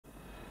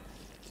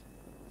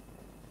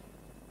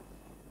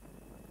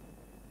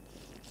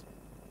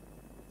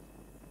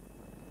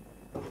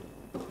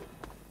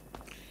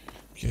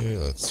Okay,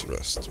 let's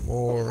rest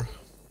more.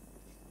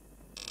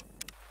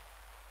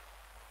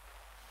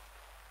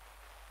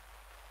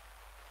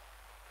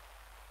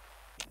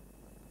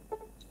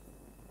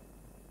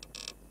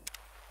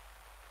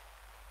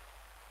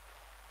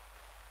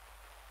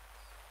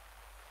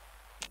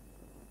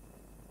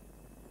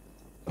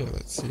 Okay,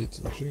 let's eat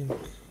and drink.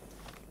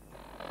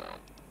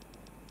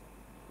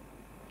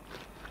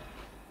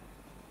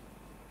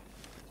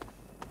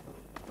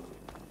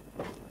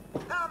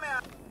 How may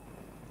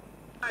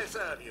I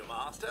serve you,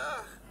 master?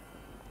 I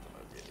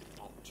really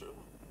want to.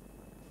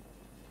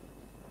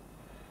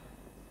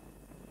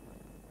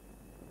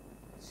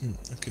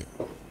 Okay.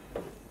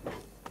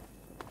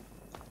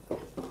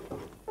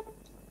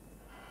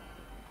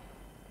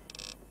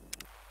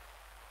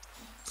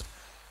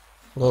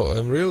 Well,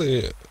 I'm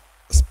really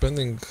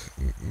spending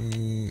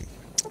a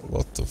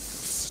lot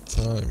of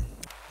time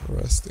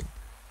resting.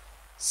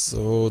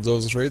 So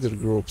those raider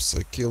groups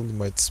I killed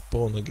might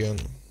spawn again.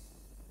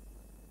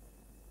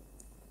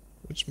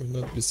 Which may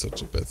not be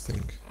such a bad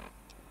thing.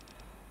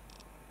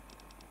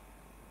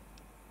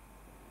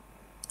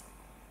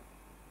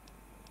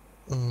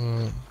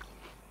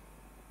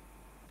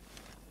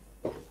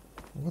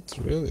 What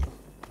really?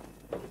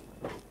 I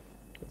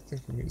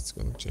think maybe it's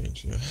gonna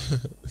change, yeah.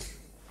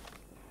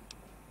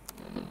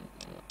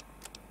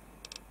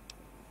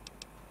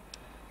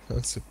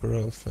 Fancy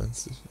pearl,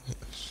 fancy.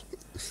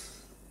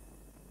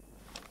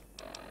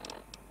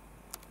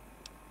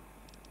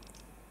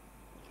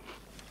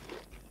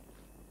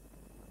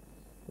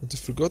 What I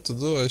forgot to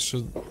do, I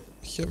should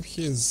have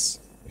his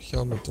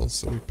helmet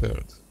also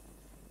repaired.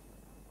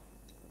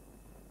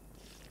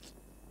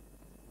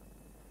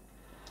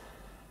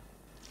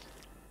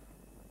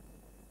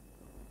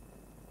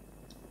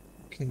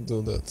 Can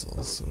do that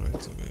also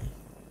right away.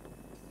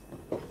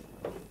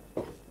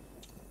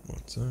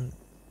 More time.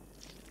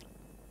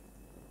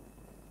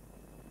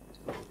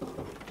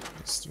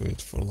 Just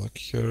wait for luck,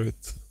 hear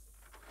it.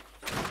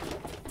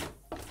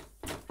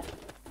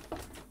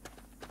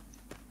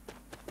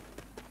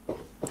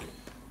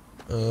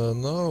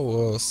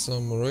 Now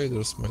some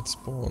raiders might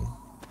spawn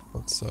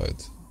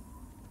outside.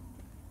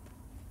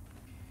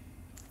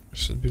 I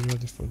should be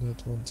ready for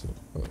that one too.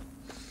 Oh,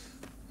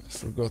 I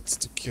forgot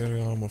to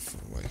carry armor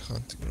for my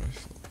hunting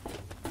rifle.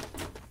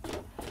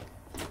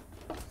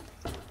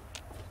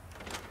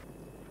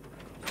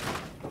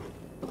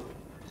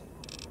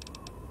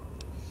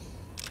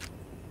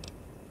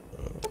 I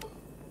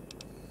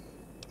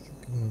think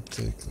I'm gonna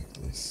take like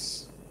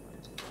this.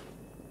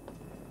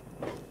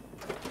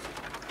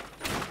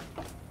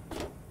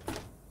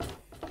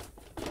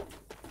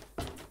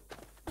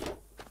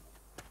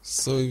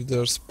 So if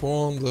they're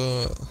spawned,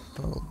 oh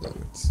damn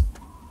it,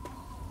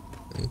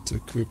 I need to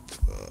equip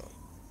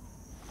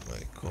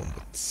my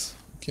combat.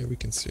 Okay, we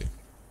can see.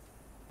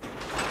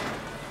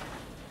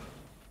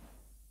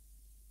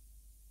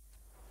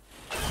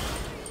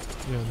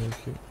 Yeah, thank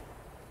you.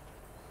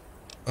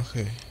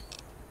 Okay,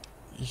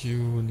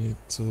 you need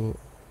to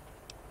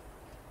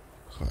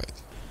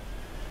hide.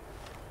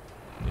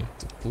 Need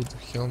to put the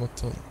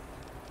helmet on.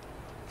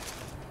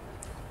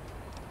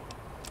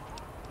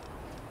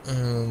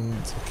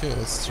 And okay,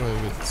 let's try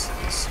with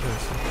this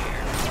rifle.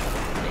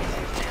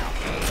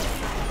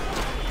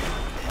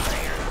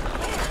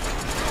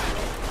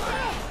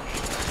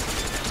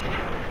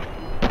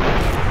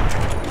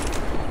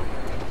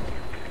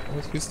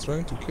 What, he's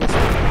trying to kill me?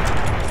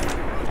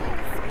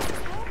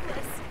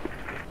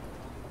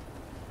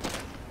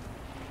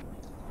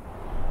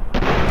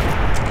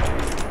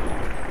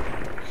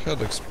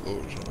 Head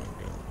explosion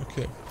again.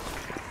 Okay.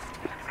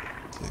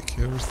 Take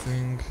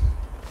everything.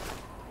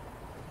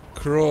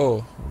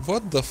 Crow,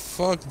 what the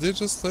fuck? They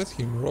just let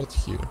him rot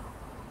here.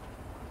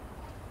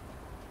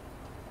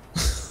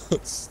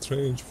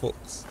 Strange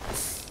folks.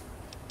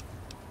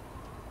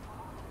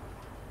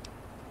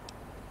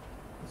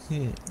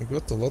 I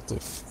got a lot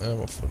of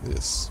ammo for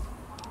this.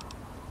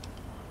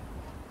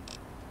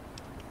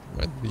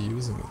 Might be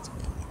using it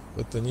maybe,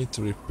 but I need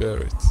to repair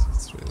it.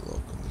 It's really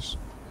low condition.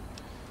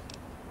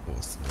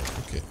 Both of them.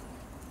 Okay.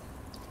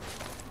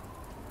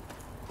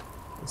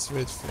 Let's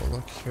wait for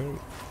luck here.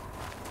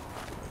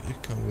 You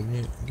come with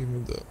me, give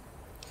me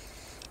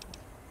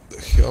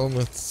the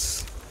helmet.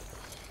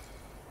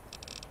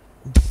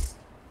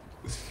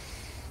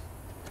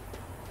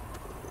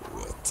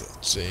 What a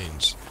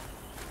change.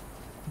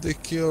 They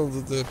killed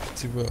the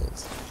deputy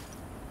weld.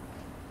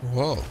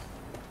 Wow.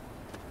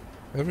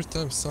 Every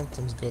time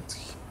someone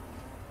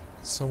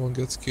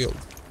gets killed.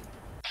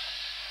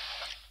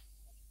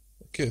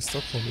 Okay,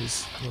 Stockholm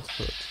is not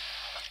hurt.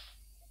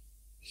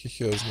 He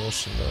has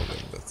motion now,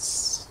 and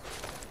that's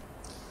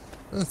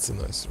a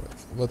nice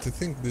rifle. But I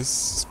think this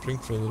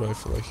Springfield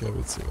rifle I have,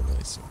 it's even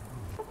nicer.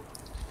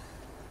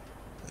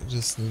 I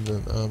just need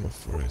an ammo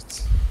for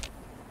it.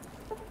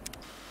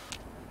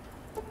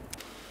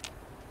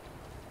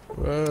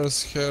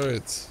 Where's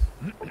Harriet?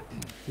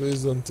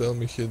 Please don't tell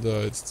me he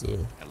died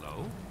too.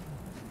 Hello?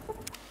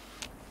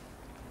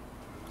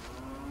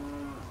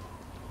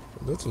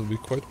 That would be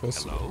quite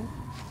possible. Hello?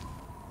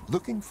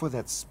 Looking for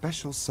that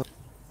special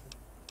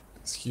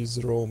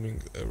he's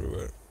roaming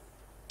everywhere.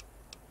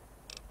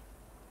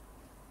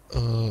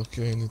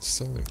 Okay, I need to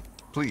sell him.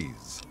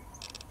 Please,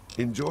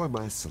 enjoy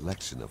my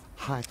selection of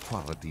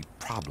high-quality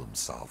problem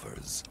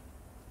solvers.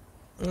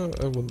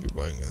 I won't be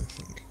buying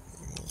anything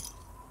anymore.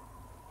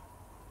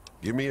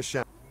 Give me a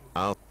shout.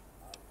 I'll...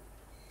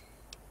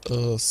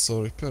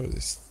 So repair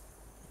this.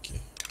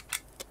 Okay.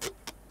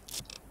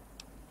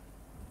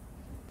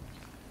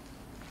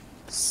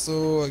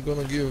 So I'm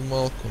gonna give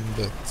Malcolm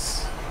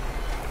that.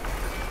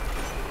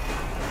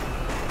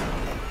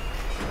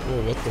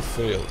 Oh, what a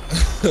fail.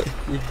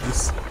 With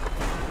this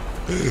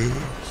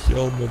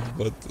helmet,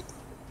 but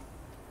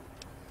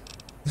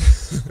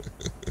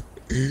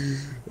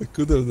I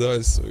could have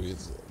died so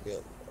easily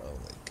again. Oh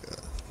my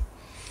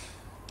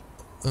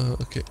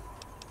god. Okay.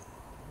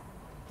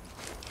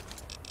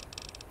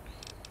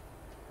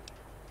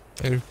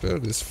 I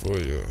repaired this for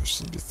you, I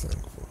should be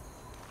thankful.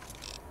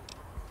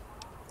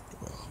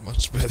 Oh,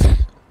 much better.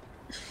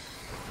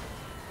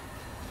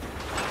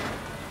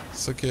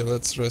 It's okay,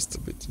 let's rest a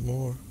bit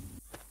more.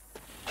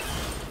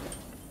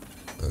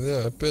 And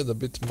yeah, I paid a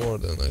bit more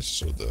than I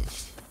should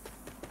have.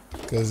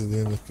 Because I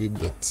didn't equip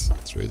that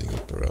trading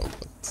apparel,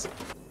 but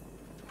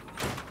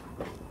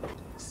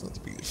it's not a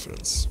big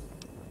difference.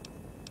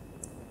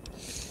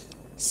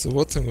 So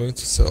what I'm going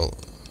to sell?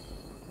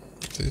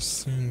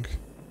 This thing.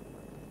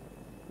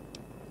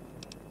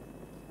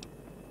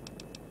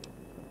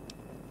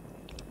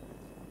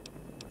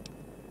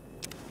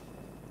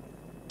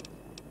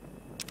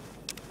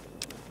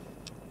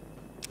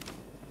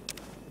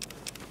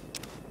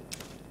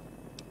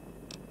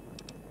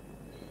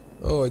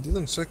 Oh, I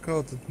didn't check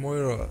out at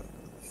Moira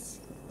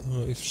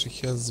if she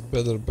has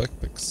better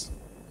backpacks.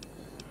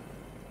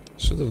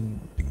 Should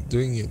have been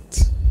doing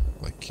it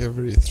like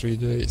every 3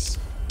 days.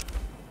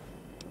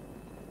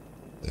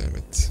 Damn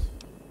it.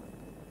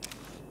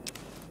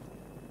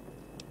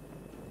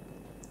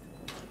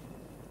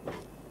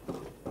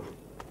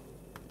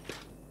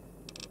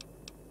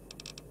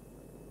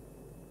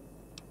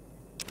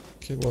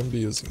 Okay, won't be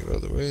using it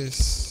other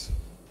ways.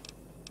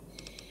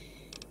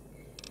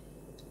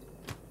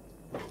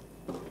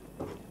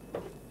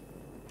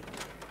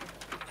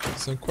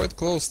 So I'm quite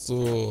close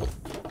to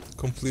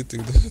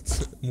completing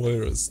that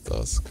Moira's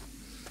task.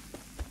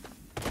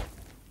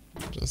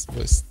 Just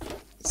by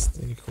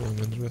staying home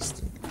and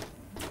resting.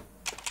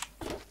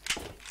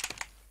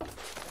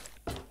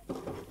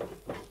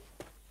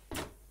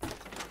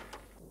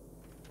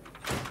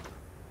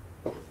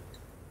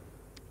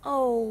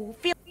 Oh,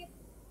 feel...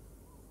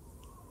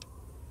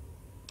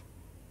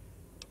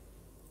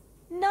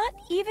 Not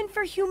even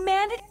for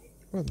humanity?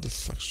 What the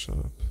fuck, shut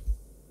up.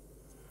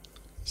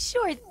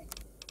 Sure.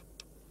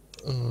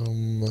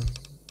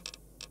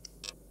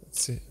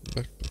 Let's see,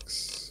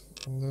 backpacks.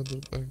 Leather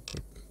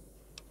backpack.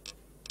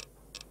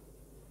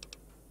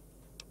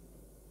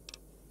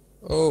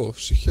 Oh,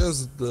 she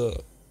has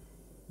the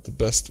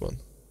best one.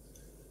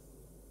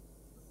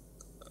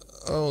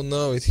 Oh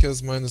no, it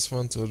has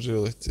 -1 to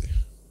agility.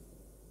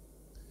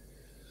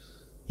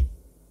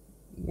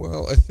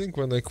 Well, I think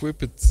when I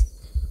equip it,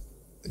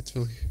 it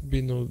will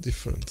be no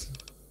different.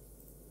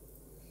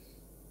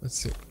 Let's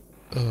see.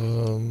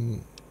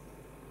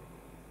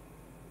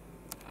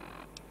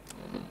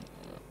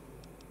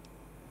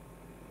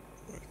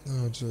 Right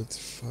now, agility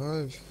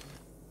 5.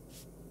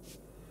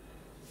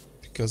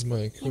 Because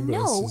my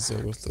encumbrance is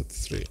almost at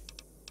 3.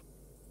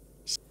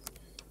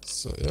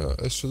 So yeah,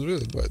 I should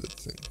really buy that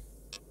thing.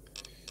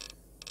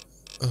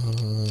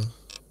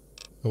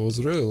 I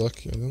was really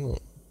lucky, I don't know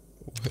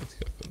what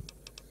happened.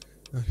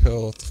 I have a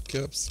lot of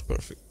caps,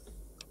 perfect.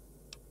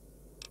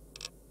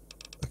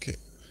 Okay.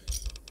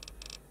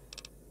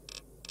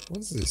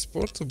 What's this?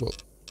 Portable?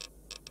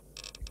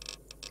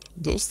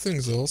 Those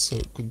things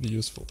also could be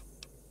useful.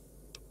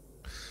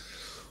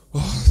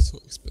 Oh, so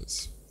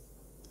expensive.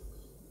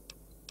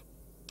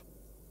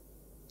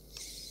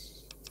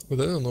 But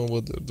I don't know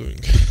what they're doing.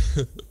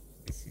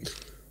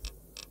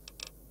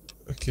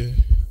 Okay.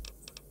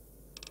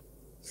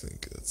 I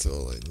think that's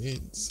all I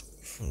need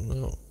for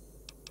now.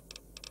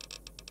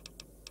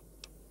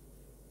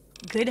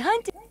 Good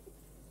hunting.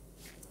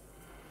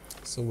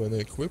 So when I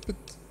equip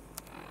it,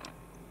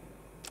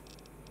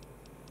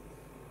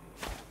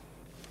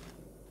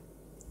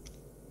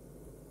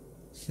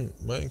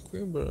 my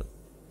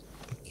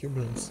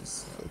encumbrance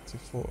is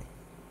 34.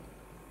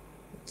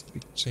 That's a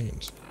big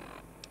change.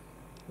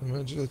 And my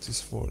agility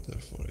is 4,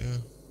 therefore, yeah.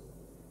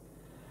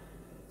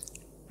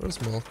 Where's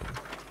Malcolm?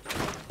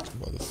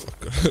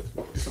 Motherfucker.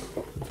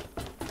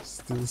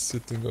 Still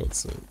sitting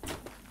outside.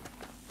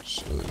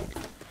 Chilling.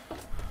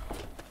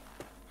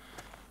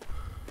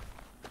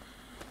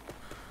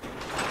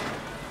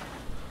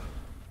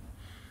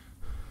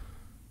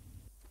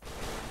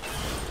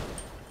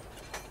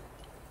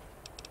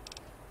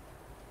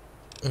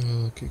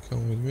 Okay,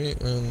 come with me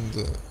and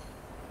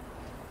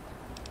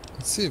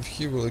let's see if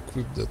he will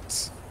equip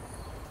that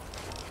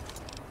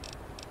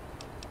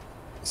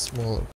smaller